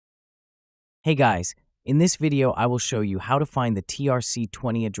Hey guys, in this video I will show you how to find the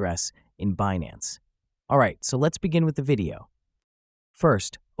TRC20 address in Binance. Alright, so let's begin with the video.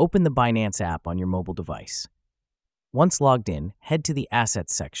 First, open the Binance app on your mobile device. Once logged in, head to the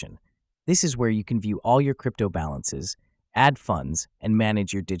Assets section. This is where you can view all your crypto balances, add funds, and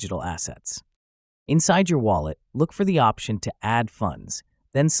manage your digital assets. Inside your wallet, look for the option to Add Funds,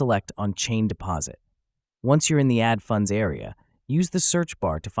 then select on Chain Deposit. Once you're in the Add Funds area, use the search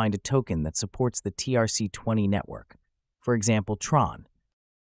bar to find a token that supports the TRC20 network, for example, Tron.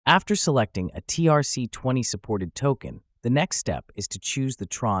 After selecting a TRC20 supported token, the next step is to choose the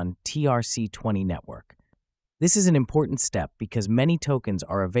Tron TRC20 network. This is an important step because many tokens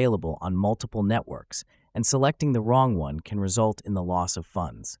are available on multiple networks, and selecting the wrong one can result in the loss of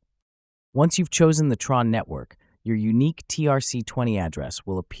funds. Once you've chosen the Tron network, your unique TRC20 address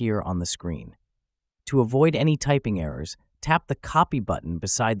will appear on the screen. To avoid any typing errors, tap the Copy button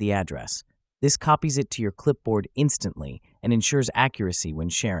beside the address. This copies it to your clipboard instantly and ensures accuracy when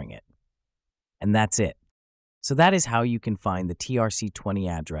sharing it. And that's it. So that is how you can find the TRC20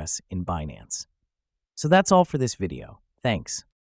 address in Binance. So that's all for this video. Thanks.